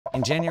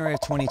In January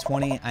of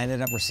 2020, I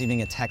ended up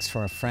receiving a text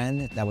from a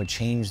friend that would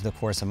change the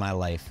course of my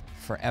life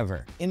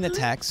forever. In the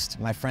text,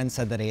 my friend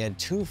said that he had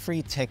 2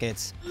 free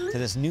tickets to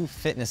this new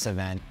fitness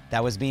event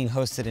that was being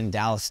hosted in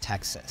Dallas,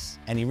 Texas.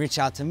 And he reached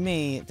out to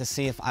me to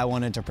see if I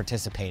wanted to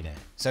participate in it.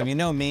 So if you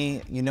know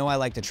me, you know I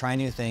like to try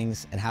new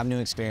things and have new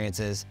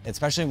experiences,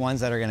 especially ones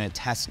that are gonna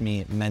test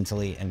me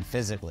mentally and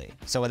physically.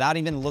 So without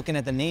even looking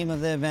at the name of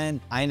the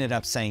event, I ended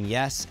up saying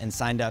yes and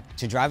signed up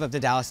to drive up to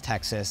Dallas,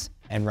 Texas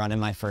and run in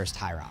my first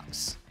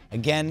HYROX.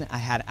 Again, I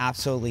had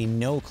absolutely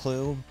no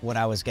clue what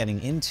I was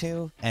getting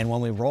into. And when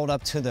we rolled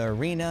up to the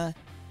arena,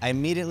 I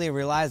immediately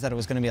realized that it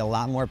was gonna be a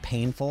lot more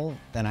painful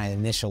than I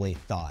initially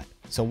thought.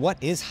 So what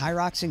is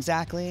HYROX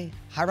exactly?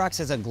 HYROX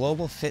is a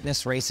global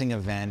fitness racing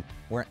event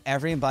where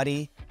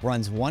everybody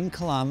runs 1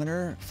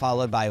 kilometer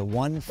followed by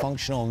 1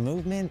 functional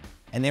movement,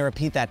 and they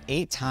repeat that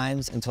 8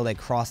 times until they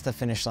cross the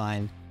finish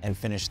line and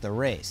finish the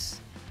race.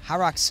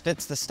 HYROX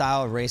fits the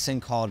style of racing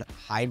called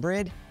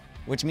hybrid,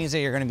 which means that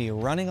you're gonna be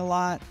running a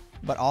lot,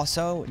 but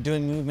also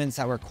doing movements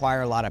that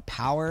require a lot of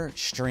power,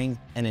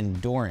 strength, and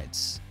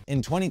endurance. In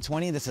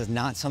 2020, this is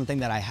not something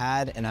that I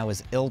had, and I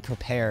was ill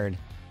prepared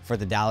for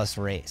the Dallas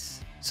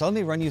race. So let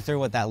me run you through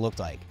what that looked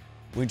like.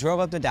 We drove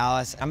up to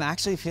Dallas. I'm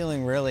actually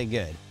feeling really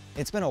good.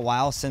 It's been a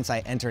while since I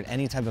entered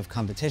any type of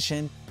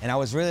competition, and I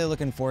was really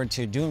looking forward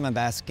to doing my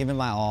best, giving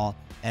my all,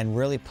 and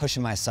really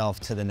pushing myself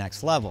to the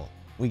next level.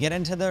 We get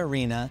into the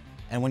arena,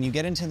 and when you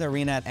get into the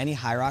arena at any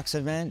HYROX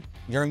event,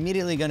 you're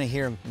immediately gonna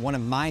hear one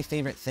of my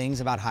favorite things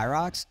about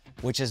HYROX,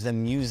 which is the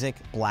music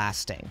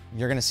blasting.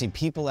 You're gonna see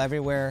people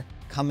everywhere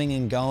coming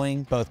and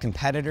going, both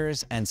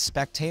competitors and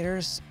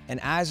spectators. And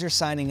as you're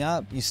signing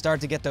up, you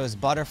start to get those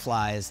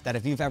butterflies that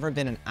if you've ever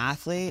been an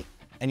athlete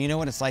and you know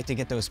what it's like to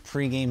get those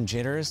pre-game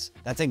jitters,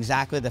 that's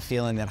exactly the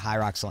feeling that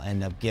HYROX will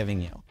end up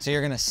giving you. So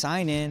you're gonna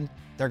sign in,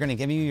 they're gonna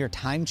give you your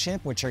time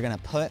chip, which you're gonna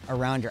put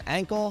around your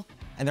ankle,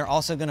 and they're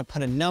also gonna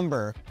put a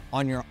number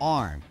on your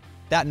arm.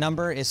 That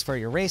number is for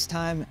your race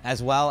time,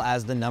 as well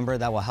as the number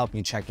that will help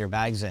you check your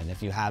bags in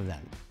if you have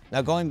them.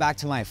 Now, going back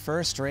to my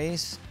first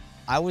race,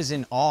 I was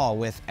in awe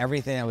with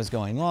everything that was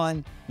going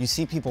on. You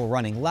see people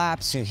running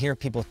laps, you hear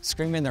people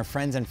screaming their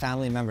friends and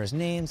family members'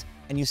 names,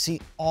 and you see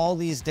all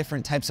these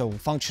different types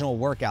of functional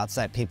workouts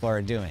that people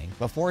are doing.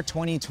 Before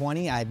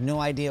 2020, I had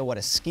no idea what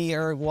a ski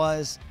erg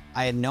was.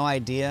 I had no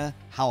idea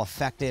how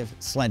effective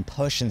sled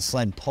push and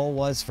sled pull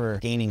was for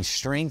gaining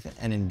strength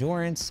and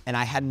endurance. And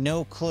I had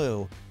no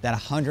clue that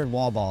 100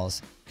 wall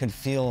balls could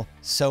feel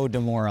so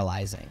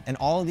demoralizing. And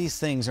all of these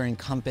things are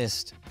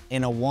encompassed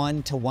in a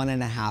 1 to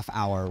 1.5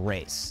 hour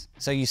race.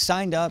 So you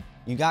signed up,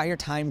 you got your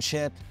time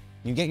chip,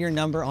 you get your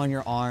number on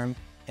your arm,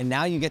 and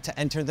now you get to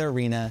enter the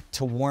arena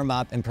to warm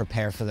up and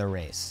prepare for the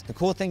race. The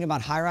cool thing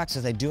about HYROX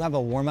is they do have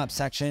a warm-up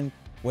section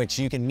which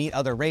you can meet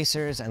other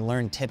racers and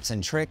learn tips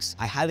and tricks.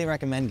 I highly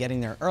recommend getting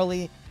there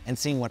early and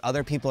seeing what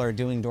other people are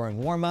doing during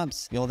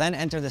warm-ups. You'll then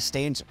enter the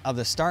stage of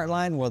the start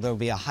line where there'll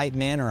be a hype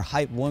man or a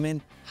hype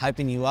woman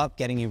hyping you up,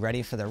 getting you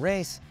ready for the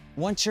race.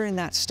 Once you're in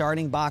that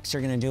starting box,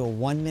 you're gonna do a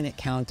 1-minute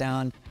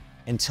countdown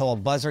until a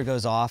buzzer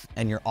goes off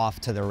and you're off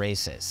to the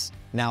races.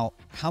 Now,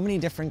 how many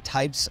different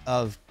types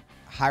of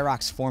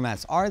HYROX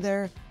formats are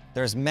there?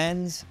 There's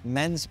men's,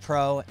 men's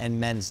pro, and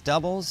men's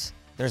doubles.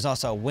 There's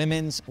also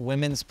women's,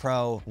 women's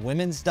pro,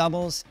 women's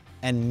doubles,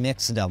 and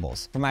mixed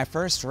doubles. For my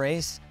first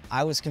race,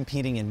 I was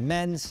competing in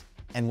men's,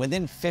 and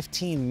within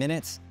 15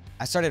 minutes,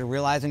 I started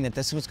realizing that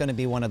this was gonna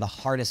be one of the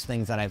hardest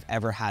things that I've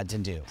ever had to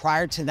do.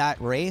 Prior to that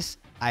race,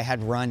 I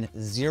had run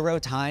 0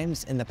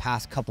 times in the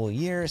past couple of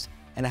years,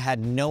 and I had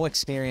no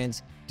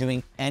experience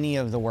doing any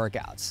of the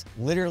workouts.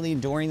 Literally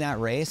during that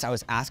race, I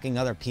was asking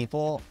other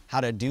people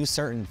how to do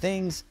certain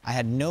things. I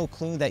had no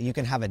clue that you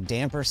can have a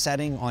damper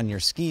setting on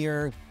your ski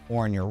erg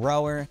or on your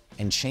rower,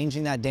 and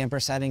changing that damper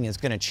setting is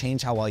gonna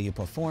change how well you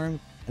perform.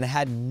 And I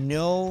had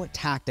no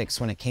tactics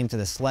when it came to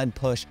the sled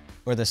push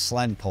or the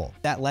sled pull.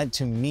 That led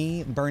to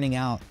me burning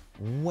out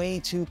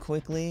way too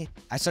quickly.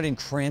 I started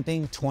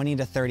cramping 20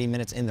 to 30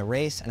 minutes in the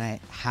race, and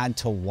I had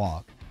to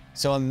walk.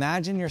 So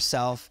imagine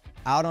yourself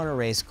out on a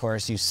race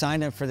course, you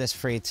signed up for this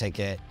free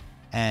ticket,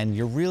 and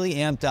you're really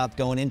amped up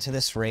going into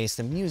this race.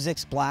 The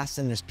music's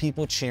blasting, there's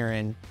people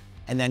cheering,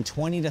 and then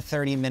 20 to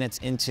 30 minutes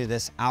into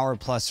this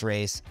hour-plus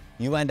race,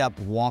 you end up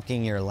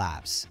walking your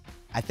laps.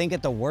 I think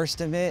at the worst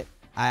of it,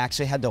 I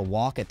actually had to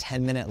walk a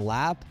 10-minute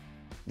lap.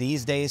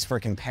 These days, for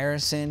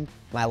comparison,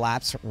 my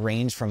laps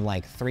range from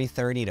like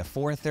 3:30 to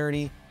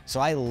 4:30,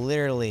 so I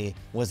literally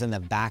was in the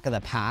back of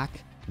the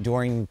pack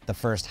during the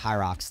first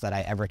HYROX that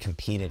I ever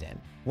competed in.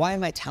 Why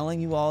am I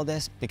telling you all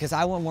this? Because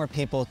I want more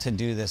people to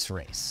do this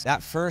race.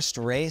 That first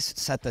race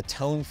set the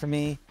tone for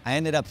me. I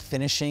ended up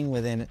finishing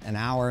within an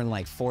hour and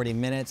like 40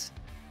 minutes.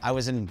 I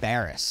was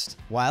embarrassed.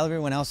 While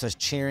everyone else was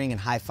cheering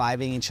and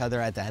high-fiving each other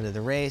at the end of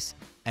the race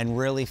and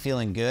really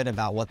feeling good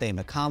about what they've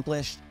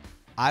accomplished,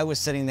 I was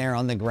sitting there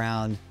on the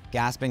ground,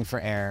 gasping for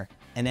air,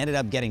 and ended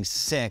up getting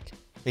sick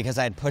because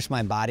I had pushed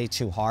my body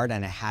too hard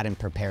and I hadn't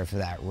prepared for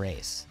that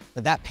race.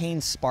 But that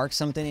pain sparked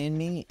something in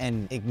me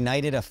and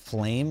ignited a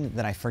flame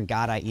that I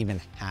forgot I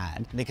even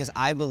had, because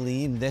I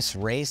believe this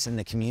race and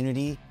the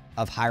community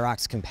of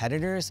HYROX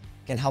competitors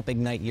can help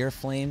ignite your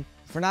flame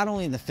for not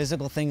only the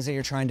physical things that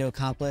you're trying to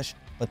accomplish,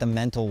 but the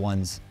mental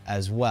ones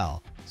as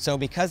well. So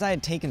because I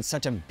had taken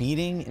such a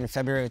beating in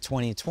February of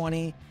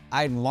 2020,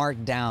 I had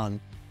marked down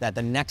that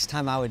the next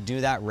time I would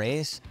do that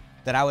race,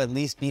 that I would at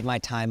least beat my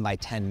time by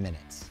 10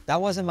 minutes. That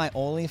wasn't my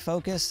only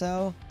focus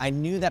though. I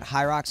knew that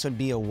HYROX would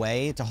be a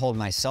way to hold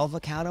myself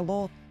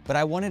accountable, but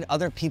I wanted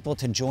other people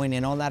to join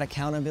in on that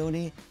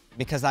accountability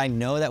because I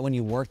know that when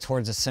you work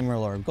towards a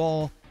similar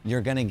goal,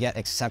 you're gonna get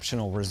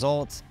exceptional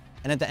results.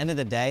 And at the end of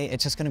the day,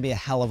 it's just gonna be a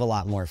hell of a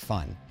lot more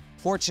fun.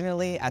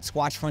 Fortunately, at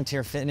Squatch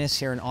Frontier Fitness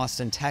here in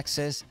Austin,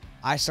 Texas,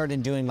 I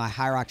started doing my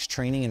HYROX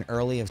training in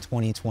early of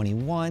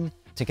 2021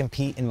 to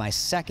compete in my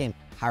second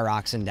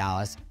HYROX in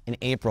Dallas in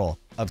April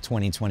of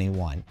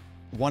 2021.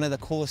 One of the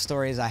coolest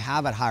stories I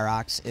have at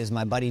HYROX is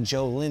my buddy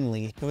Joe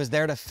Lindley, who was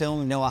there to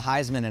film Noah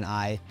Heisman and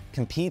I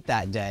compete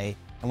that day.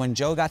 And when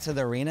Joe got to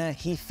the arena,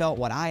 he felt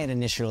what I had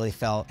initially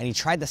felt, and he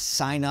tried to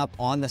sign up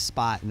on the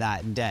spot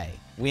that day.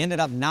 We ended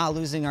up not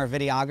losing our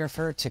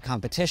videographer to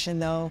competition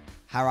though.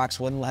 HYROX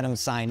wouldn't let him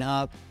sign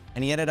up,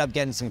 and he ended up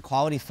getting some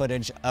quality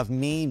footage of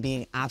me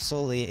being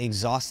absolutely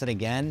exhausted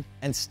again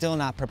and still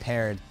not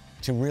prepared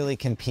to really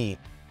compete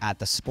at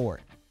the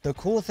sport. The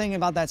cool thing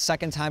about that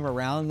second time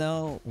around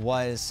though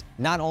was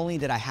not only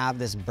did I have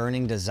this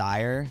burning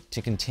desire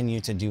to continue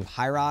to do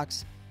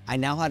HYROX, I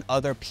now had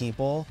other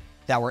people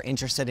that were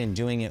interested in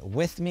doing it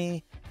with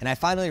me. And I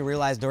finally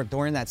realized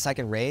during that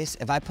second race,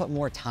 if I put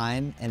more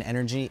time and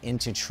energy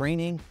into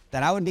training,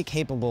 that I would be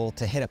capable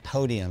to hit a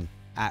podium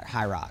at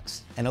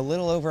HYROX. And a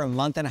little over a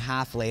month and a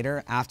half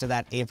later, after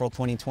that April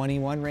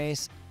 2021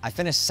 race, I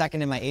finished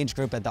second in my age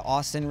group at the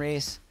Austin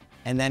race,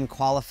 and then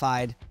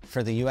qualified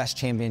for the US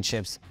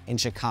Championships in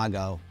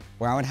Chicago,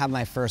 where I would have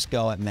my first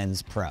go at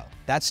Men's Pro.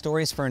 That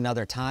story's for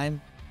another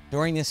time.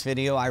 During this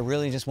video, I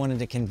really just wanted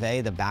to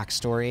convey the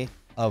backstory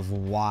of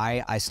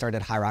why I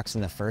started HYROX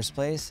in the first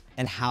place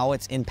and how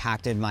it's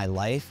impacted my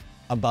life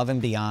above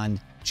and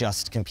beyond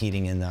just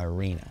competing in the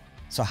arena.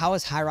 So how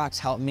has HYROX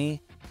helped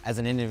me as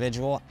an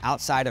individual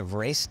outside of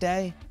race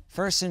day?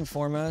 First and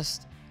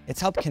foremost,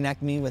 it's helped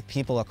connect me with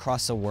people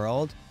across the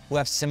world who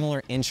have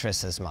similar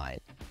interests as mine.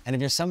 And if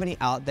you're somebody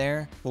out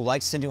there who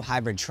likes to do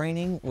hybrid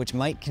training, which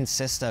might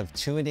consist of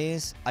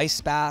two-a-days,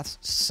 ice baths,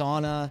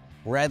 sauna,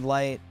 red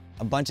light,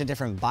 a bunch of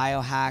different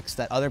biohacks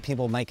that other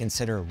people might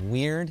consider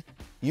weird,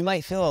 you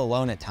might feel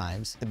alone at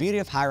times. The beauty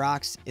of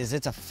HYROX is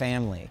it's a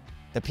family.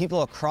 The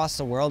people across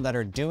the world that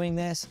are doing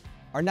this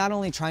are not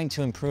only trying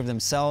to improve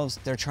themselves,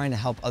 they're trying to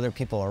help other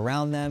people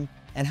around them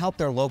and help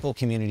their local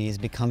communities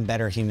become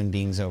better human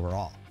beings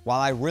overall. While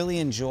I really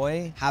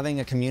enjoy having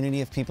a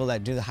community of people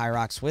that do the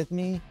HYROX with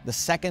me, the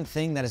second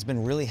thing that has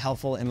been really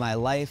helpful in my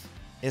life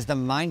is the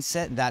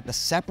mindset that the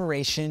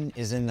separation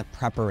is in the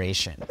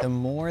preparation. The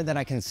more that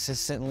I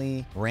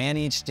consistently ran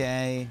each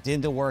day,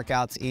 did the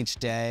workouts each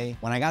day,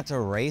 when I got to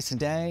race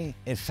day,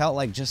 it felt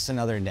like just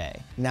another day.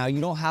 Now,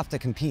 you don't have to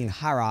compete in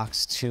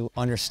HYROX to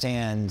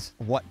understand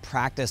what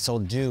practice will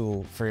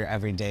do for your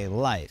everyday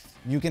life.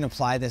 You can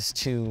apply this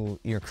to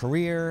your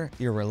career,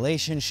 your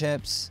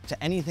relationships,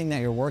 to anything that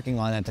you're working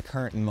on at the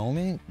current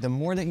moment. The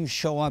more that you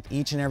show up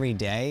each and every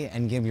day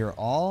and give your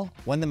all,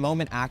 when the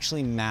moment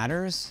actually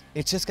matters,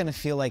 it's just gonna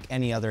feel like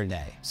any other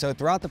day. So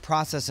throughout the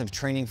process of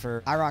training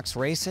for HYROX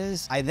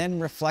races, I then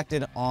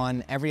reflected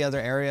on every other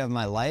area of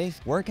my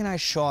life. Where can I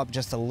show up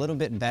just a little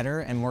bit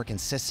better and more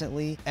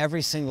consistently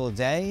every single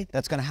day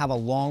that's gonna have a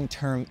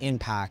long-term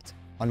impact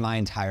on my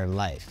entire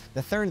life.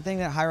 The third thing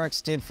that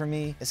HYROX did for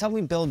me is help me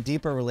build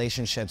deeper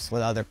relationships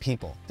with other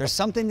people. There's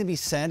something to be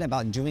said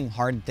about doing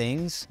hard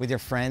things with your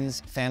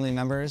friends, family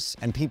members,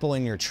 and people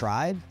in your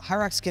tribe.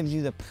 HYROX gives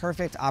you the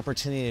perfect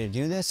opportunity to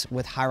do this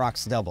with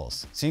HYROX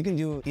doubles. So you can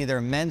do either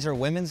men's or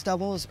women's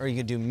doubles, or you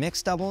can do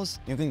mixed doubles.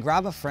 You can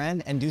grab a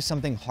friend and do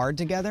something hard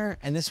together,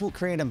 and this will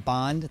create a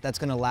bond that's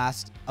gonna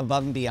last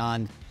above and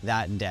beyond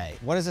that day.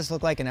 What does this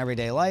look like in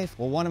everyday life?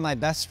 Well, one of my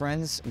best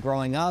friends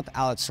growing up,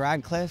 Alex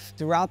Radcliffe,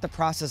 throughout the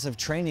process of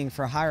training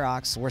for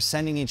HYROX, we're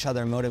sending each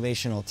other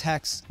motivational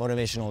texts,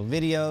 motivational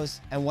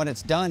videos, and what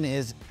it's done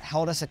is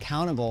held us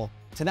accountable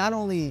to not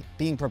only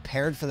being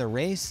prepared for the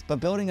race, but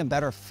building a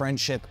better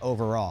friendship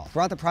overall.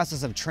 Throughout the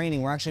process of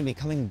training, we're actually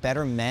becoming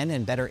better men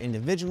and better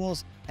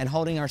individuals and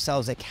holding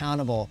ourselves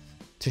accountable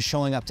to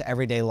showing up to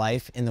everyday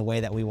life in the way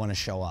that we want to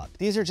show up.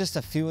 These are just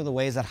a few of the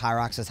ways that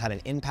HYROX has had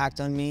an impact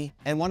on me.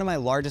 And one of my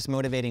largest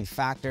motivating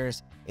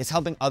factors is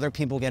helping other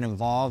people get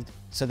involved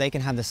so they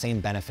can have the same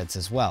benefits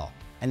as well.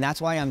 And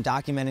that's why I'm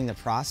documenting the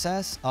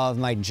process of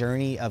my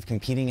journey of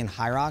competing in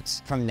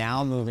HYROX from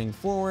now moving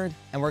forward.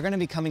 And we're gonna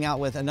be coming out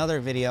with another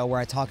video where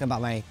I talk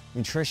about my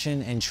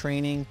nutrition and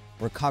training,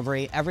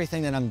 recovery,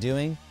 everything that I'm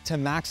doing to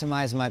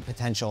maximize my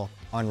potential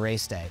on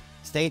race day.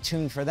 Stay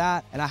tuned for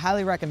that, and I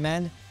highly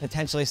recommend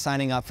potentially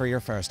signing up for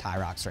your first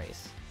HYROX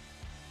race.